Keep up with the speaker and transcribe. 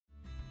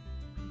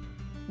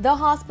The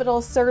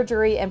hospital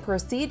surgery and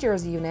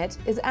procedures unit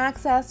is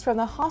accessed from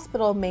the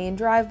hospital main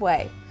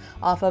driveway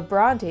off of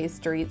Bronte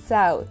Street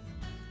South.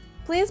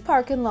 Please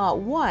park in Lot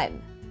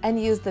 1 and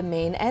use the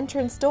main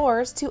entrance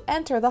doors to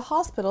enter the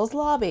hospital's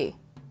lobby.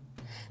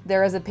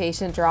 There is a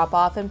patient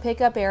drop-off and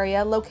pickup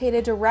area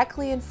located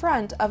directly in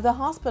front of the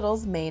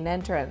hospital's main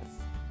entrance.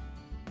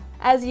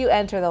 As you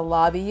enter the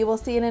lobby, you will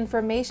see an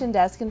information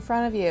desk in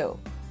front of you.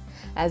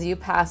 As you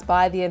pass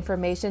by the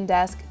information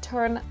desk,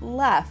 turn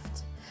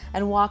left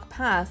and walk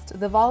past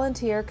the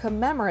volunteer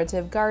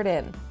commemorative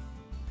garden.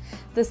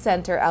 The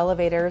center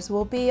elevators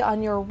will be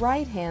on your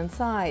right-hand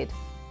side.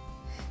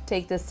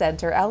 Take the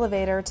center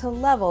elevator to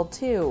level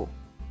 2.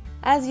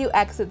 As you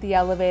exit the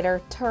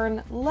elevator,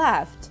 turn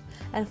left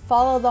and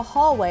follow the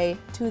hallway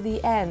to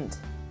the end.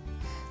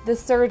 The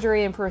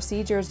surgery and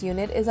procedures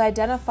unit is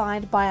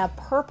identified by a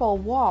purple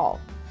wall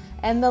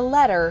and the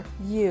letter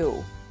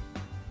U.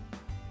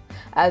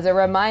 As a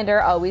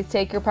reminder, always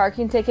take your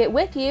parking ticket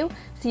with you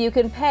so you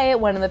can pay at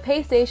one of the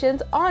pay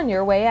stations on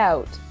your way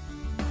out.